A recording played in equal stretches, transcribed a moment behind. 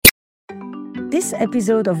This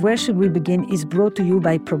episode of Where Should We Begin is brought to you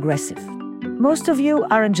by Progressive. Most of you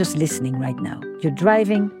aren't just listening right now. You're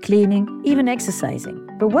driving, cleaning, even exercising.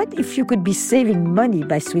 But what if you could be saving money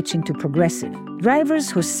by switching to Progressive? Drivers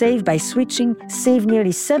who save by switching save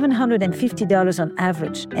nearly $750 on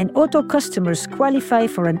average, and auto customers qualify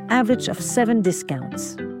for an average of 7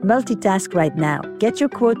 discounts. Multitask right now. Get your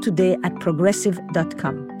quote today at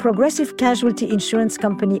progressive.com. Progressive Casualty Insurance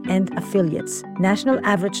Company and Affiliates. National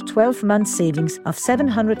average 12-month savings of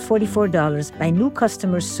 $744 by new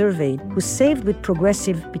customers surveyed who saved with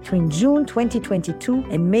Progressive between June 2022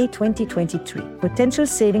 and May 2023. Potential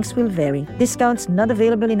savings will vary. Discounts not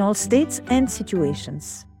available in all states and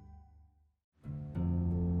situations.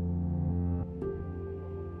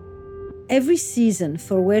 Every season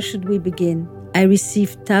for Where Should We Begin, I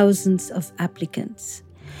receive thousands of applicants.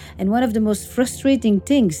 And one of the most frustrating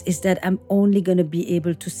things is that I'm only going to be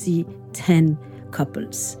able to see 10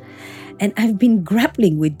 couples. And I've been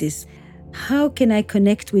grappling with this. How can I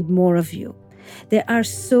connect with more of you? There are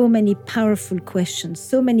so many powerful questions,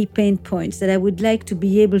 so many pain points that I would like to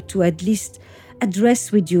be able to at least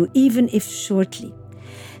address with you, even if shortly.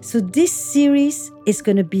 So this series is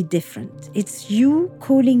going to be different. It's you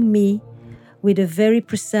calling me with a very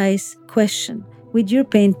precise question, with your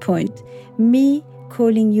pain point, me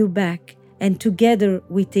calling you back, and together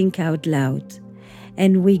we think out loud.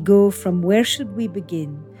 And we go from where should we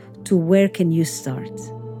begin to where can you start?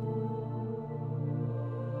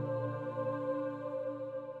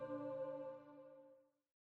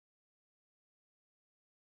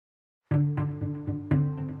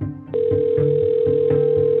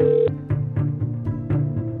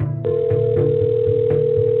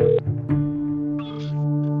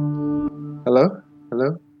 Hello?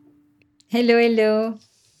 Hello? Hello.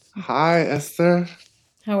 Hi, Esther.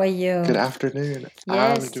 How are you? Good afternoon.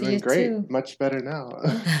 Yes, I'm doing you great. too. Much better now.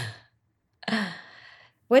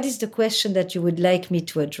 What is the question that you would like me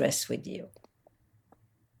to address with you?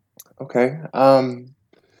 Okay. I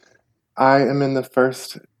am in the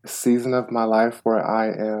first season of my life where I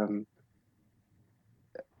am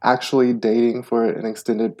actually dating for an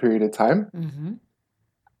extended period of time. Mm-hmm.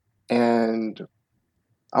 And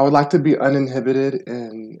I would like to be uninhibited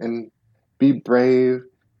and be brave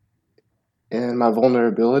in my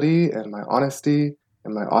vulnerability and my honesty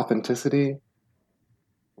and my authenticity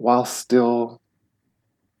while still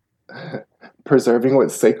preserving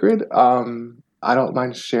what's sacred. I don't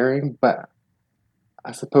mind sharing, but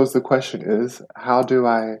I suppose the question is, how do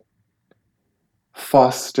I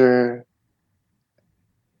foster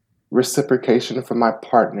reciprocation from my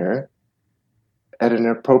partner at an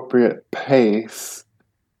appropriate pace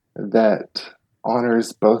that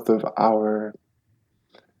honors both of our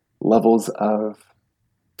levels of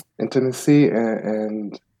intimacy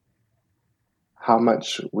and how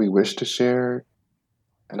much we wish to share.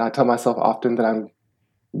 And I tell myself often that I'm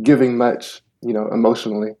giving much,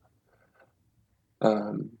 emotionally.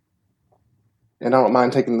 And I don't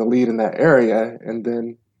mind taking the lead in that area and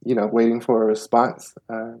then, waiting for a response.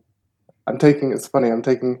 It's funny, I'm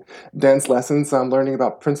taking dance lessons. So I'm learning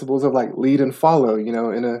about principles of like lead and follow,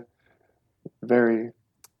 in a very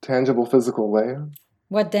tangible, physical way.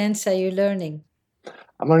 What dance are you learning?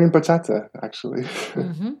 I'm learning bachata, actually.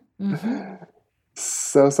 Mm-hmm. Mm-hmm.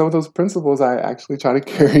 So some of those principles I actually try to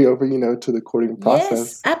carry over, to the courting process.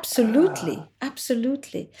 Yes, absolutely.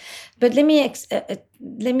 But let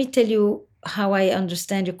me tell you how I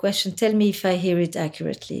understand your question. Tell me if I hear it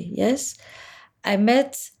accurately. Yes, I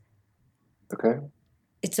met. Okay.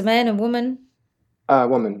 It's a man, a woman.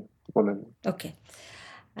 Woman. Okay,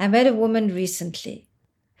 I met a woman recently.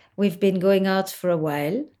 We've been going out for a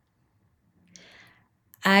while.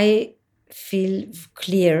 I feel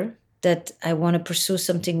clear that I want to pursue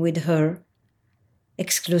something with her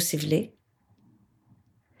exclusively.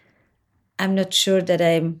 I'm not sure that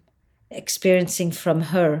I'm experiencing from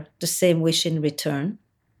her the same wish in return.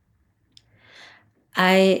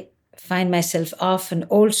 I find myself often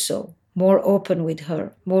also more open with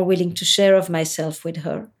her, more willing to share of myself with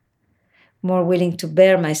her, more willing to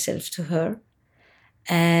bear myself to her.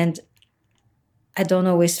 And I don't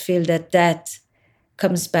always feel that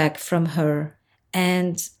comes back from her.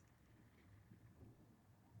 And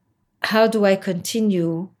how do I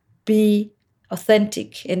continue be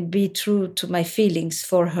authentic and be true to my feelings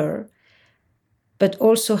for her? But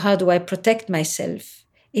also, how do I protect myself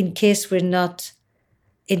in case we're not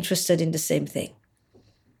interested in the same thing?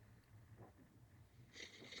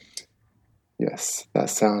 Yes,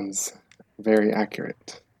 that sounds very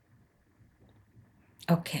accurate.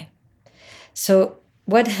 Okay. So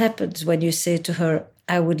what happens when you say to her,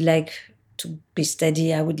 I would like to be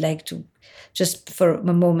steady, I would like to just for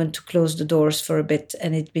a moment to close the doors for a bit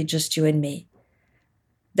and it be just you and me.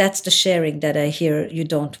 That's the sharing that I hear you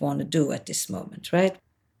don't want to do at this moment, right?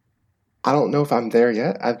 I don't know if I'm there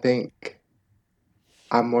yet. I think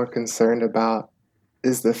I'm more concerned about,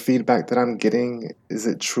 is the feedback that I'm getting, is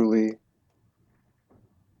it truly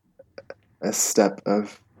a step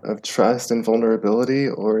of trust and vulnerability,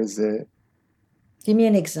 or is it Give me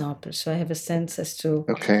an example so I have a sense as to.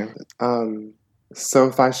 okay? So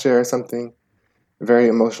if I share something very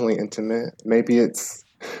emotionally intimate, maybe it's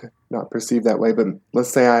not perceived that way, but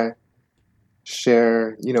let's say I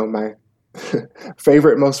share, my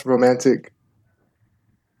favorite, most romantic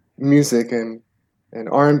music and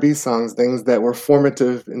R&B songs, things that were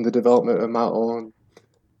formative in the development of my own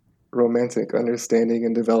romantic understanding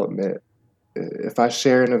and development. If I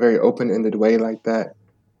share in a very open-ended way like that,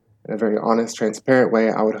 in a very honest, transparent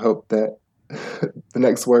way, I would hope that the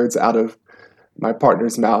next words out of my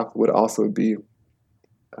partner's mouth would also be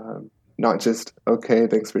not just, okay,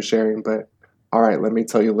 thanks for sharing, but all right, let me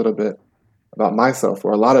tell you a little bit about myself,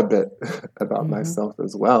 or a lot of bit about myself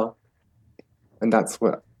as well. And that's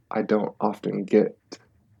what I don't often get.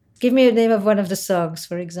 Give me a name of one of the songs,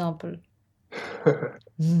 for example.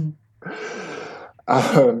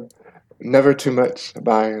 Never Too Much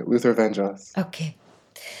by Luther Vandross. Okay.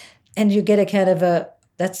 And you get a kind of a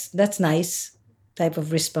that's nice type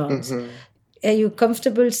of response. Are you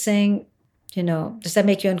comfortable saying, does that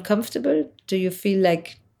make you uncomfortable? Do you feel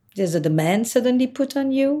like there's a demand suddenly put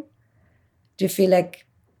on you? Do you feel like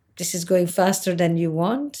this is going faster than you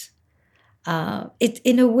want? It,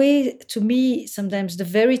 in a way, to me, sometimes the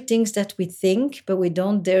very things that we think, but we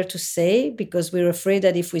don't dare to say because we're afraid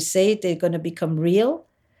that if we say it, they're going to become real.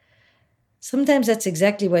 Sometimes that's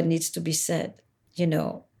exactly what needs to be said.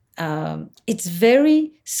 It's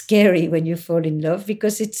very scary when you fall in love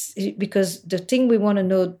because the thing we want to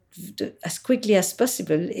know as quickly as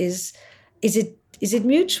possible is it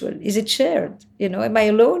mutual? Is it shared? Am I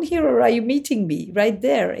alone here or are you meeting me right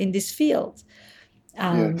there in this field?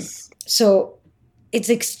 Yes. So it's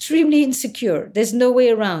extremely insecure. There's no way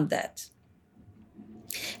around that.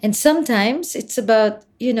 And sometimes it's about,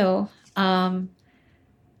 does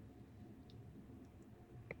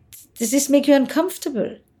this make you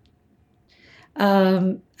uncomfortable?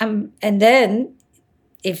 And then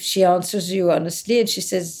if she answers you honestly and she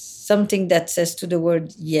says something that says to the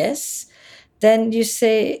word yes, then you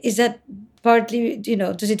say, is that partly,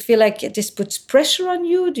 does it feel like this puts pressure on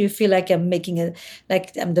you? Do you feel like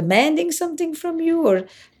like I'm demanding something from you? Or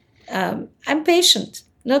I'm patient,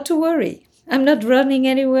 not to worry. I'm not running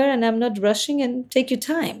anywhere and I'm not rushing, and take your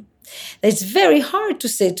time. It's very hard to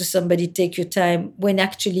say to somebody, take your time, when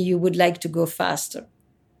actually you would like to go faster.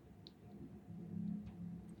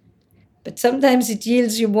 But sometimes it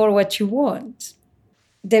yields you more what you want.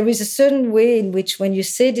 There is a certain way in which, when you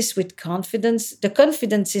say this with confidence, the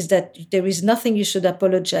confidence is that there is nothing you should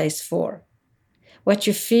apologize for. What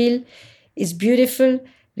you feel is beautiful,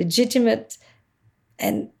 legitimate,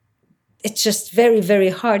 and it's just very, very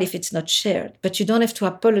hard if it's not shared. But you don't have to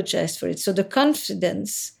apologize for it. So the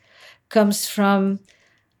confidence comes from,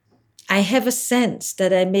 I have a sense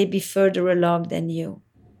that I may be further along than you.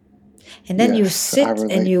 And then you sit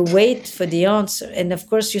and you wait for the answer. And of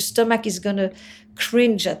course, your stomach is going to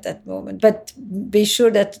cringe at that moment. But be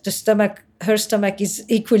sure that her stomach is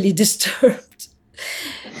equally disturbed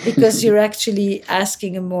because you're actually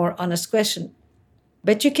asking a more honest question.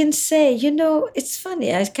 But you can say, it's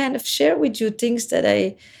funny. I kind of share with you things that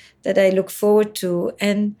I look forward to.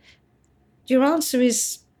 And your answer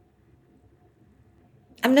is,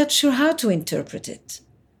 I'm not sure how to interpret it.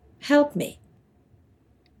 Help me.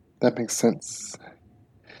 That makes sense.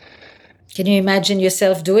 Can you imagine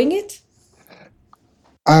yourself doing it?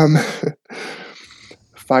 5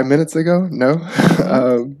 minutes ago, no.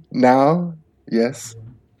 Now, yes.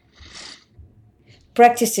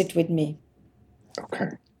 Practice it with me. Okay.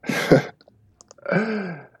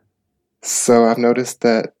 So I've noticed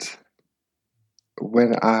that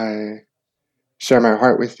when I share my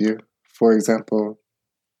heart with you, for example,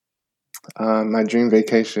 my dream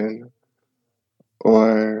vacation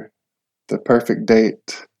or the perfect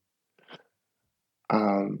date,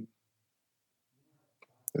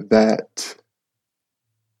 that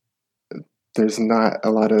there's not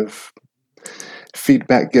a lot of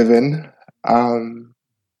feedback given or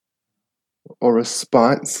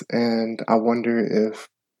response, and I wonder if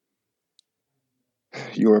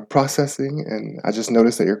you're processing, and I just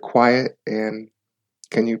noticed that you're quiet, and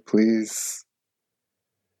can you please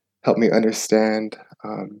help me understand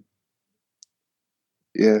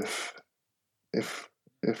if if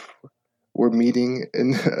we're meeting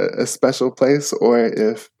in a special place, or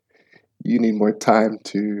if you need more time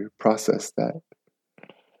to process that.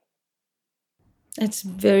 It's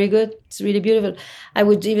very good. It's really beautiful. I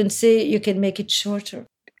would even say you can make it shorter.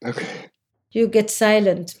 Okay. You get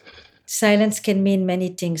silent. Silence can mean many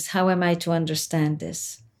things. How am I to understand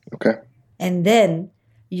this? Okay. And then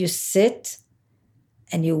you sit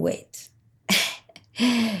and you wait.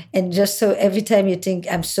 And just so every time you think,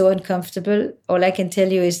 I'm so uncomfortable, all I can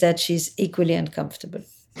tell you is that she's equally uncomfortable.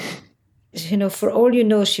 For all you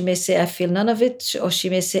know, she may say, I feel none of it, or she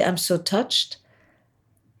may say, I'm so touched.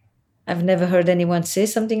 I've never heard anyone say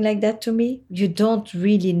something like that to me. You don't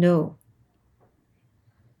really know.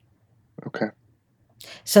 Okay.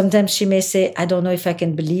 Sometimes she may say, I don't know if I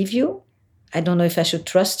can believe you. I don't know if I should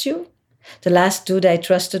trust you. The last dude I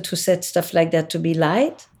trusted who said stuff like that to me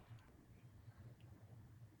lied.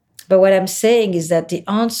 But what I'm saying is that the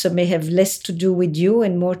answer may have less to do with you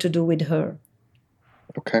and more to do with her.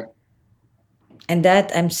 Okay. And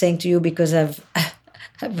that I'm saying to you because I've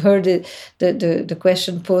I've heard the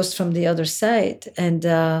question posed from the other side. And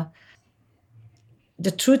the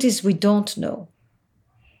truth is we don't know.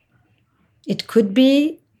 It could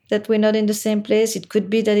be that we're not in the same place. It could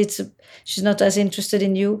be that she's not as interested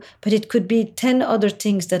in you, but it could be 10 other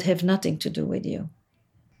things that have nothing to do with you.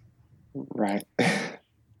 Right.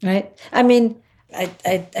 Right? I mean,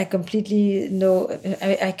 I completely know,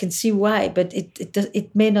 I can see why, but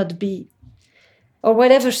it may not be. Or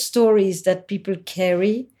whatever stories that people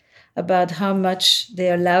carry about how much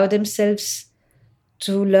they allow themselves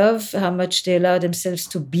to love, how much they allow themselves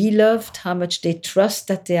to be loved, how much they trust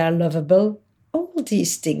that they are lovable. All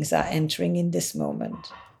these things are entering in this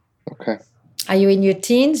moment. Okay. Are you in your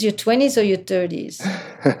teens, your 20s, or your 30s?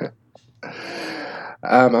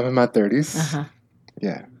 I'm in my 30s. Uh-huh.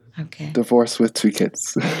 Yeah. Okay. Divorced with 2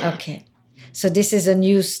 kids. Okay. So this is a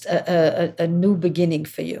new beginning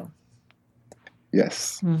for you.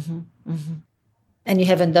 Yes. Mm-hmm. Mm-hmm. And you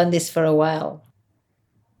haven't done this for a while.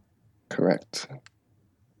 Correct.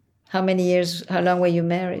 How many years, how long were you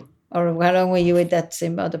married? Or how long were you with that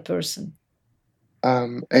same other person?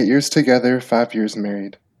 8 years together, 5 years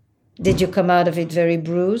married. Did you come out of it very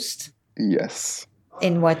bruised? Yes.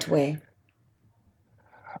 In what way?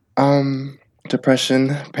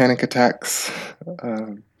 Depression, panic attacks,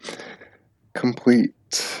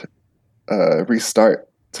 complete restart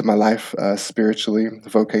to my life spiritually,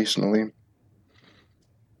 vocationally.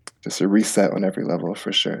 Just a reset on every level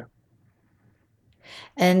for sure.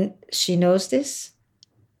 And she knows this?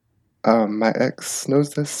 My ex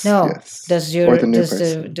knows this. No. Yes. Does Or the new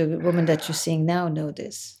person. the woman that you're seeing now know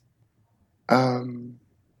this?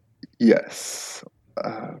 Yes.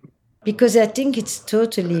 Because I think it's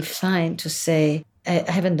totally fine to say, I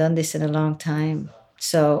haven't done this in a long time.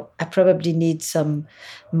 So I probably need some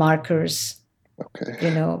markers. Okay.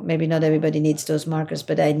 Maybe not everybody needs those markers,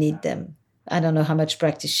 but I need them. I don't know how much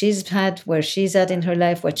practice she's had, where she's at in her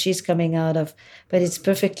life, what she's coming out of, but it's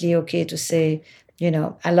perfectly okay to say,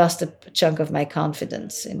 I lost a chunk of my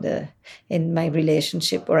confidence in my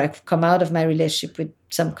relationship, or I've come out of my relationship with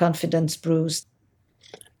some confidence bruised.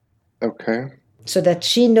 Okay. So that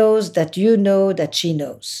she knows that you know that she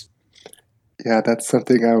knows. Yeah, that's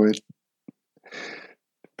something I would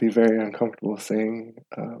be very uncomfortable saying.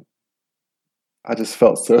 I just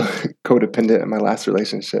felt so codependent in my last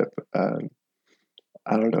relationship.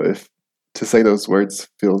 I don't know if to say those words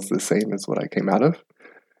feels the same as what I came out of.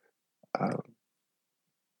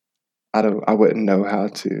 I wouldn't know how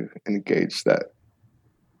to engage that.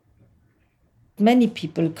 Many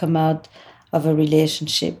people come out of a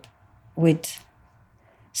relationship with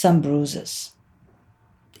some bruises.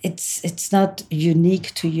 It's not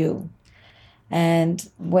unique to you. And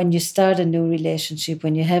when you start a new relationship,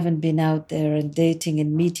 when you haven't been out there and dating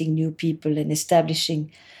and meeting new people and establishing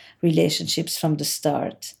relationships from the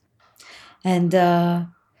start, and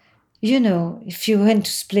if you went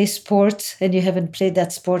to play sport and you haven't played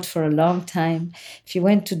that sport for a long time, if you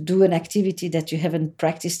went to do an activity that you haven't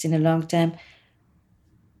practiced in a long time,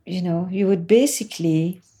 you would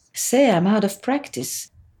basically say, I'm out of practice.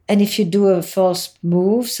 And if you do a false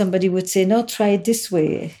move, somebody would say, no, try it this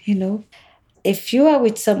way, If you are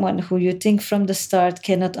with someone who you think from the start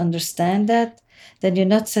cannot understand that, then you're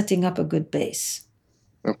not setting up a good base.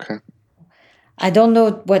 Okay. I don't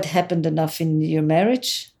know what happened enough in your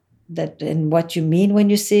marriage and what you mean when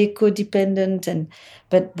you say codependent,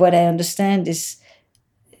 but what I understand is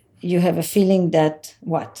you have a feeling that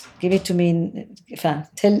what? Give it to me.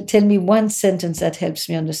 Tell me one sentence that helps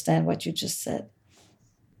me understand what you just said.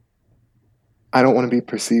 I don't want to be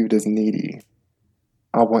perceived as needy.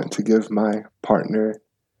 I want to give my partner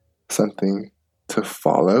something to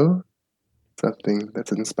follow, something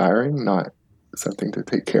that's inspiring, not something to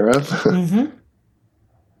take care of. Mm-hmm.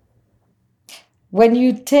 When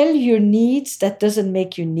you tell your needs, that doesn't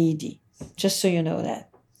make you needy. Just so you know that.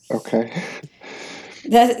 Okay.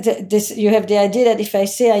 This you have the idea that if I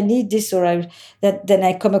say I need this then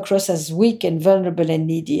I come across as weak and vulnerable and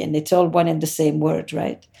needy, and it's all one and the same word,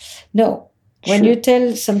 right? No. When you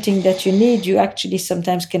tell something that you need, you actually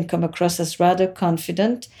sometimes can come across as rather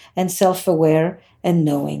confident and self-aware and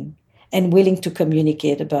knowing and willing to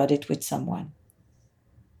communicate about it with someone.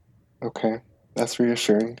 Okay. That's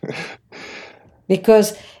reassuring.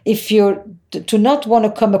 Because if you're to not want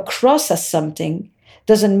to come across as something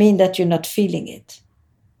doesn't mean that you're not feeling it.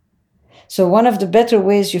 So one of the better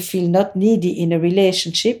ways you feel not needy in a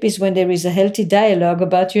relationship is when there is a healthy dialogue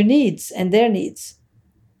about your needs and their needs.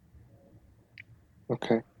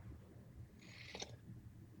 Okay.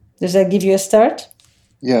 Does that give you a start?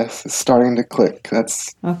 Yes, it's starting to click.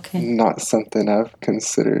 That's Okay. not something I've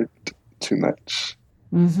considered too much.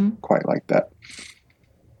 Mm-hmm. Quite like that.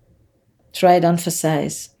 Try to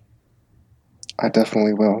emphasize. I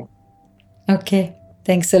definitely will. Okay.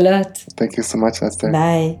 Thanks a lot. Thank you so much, Esther.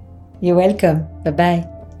 Bye. You're welcome. Bye-bye.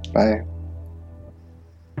 Bye.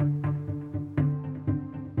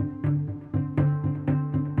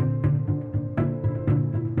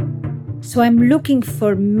 So I'm looking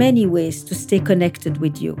for many ways to stay connected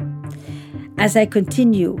with you as I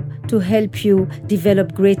continue to help you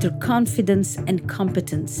develop greater confidence and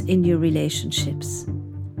competence in your relationships.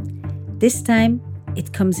 This time,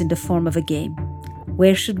 it comes in the form of a game.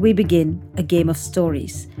 Where should we begin? A game of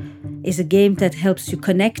stories is a game that helps you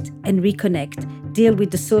connect and reconnect, deal with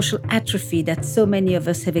the social atrophy that so many of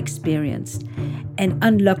us have experienced, and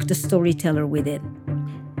unlock the storyteller within.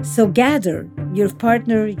 So gather your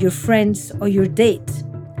partner, your friends, or your date.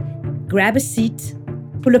 Grab a seat,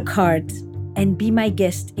 pull a card, and be my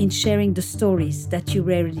guest in sharing the stories that you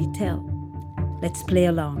rarely tell. Let's play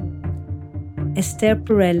along.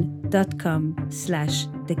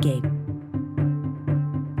 estherperel.com/thegame.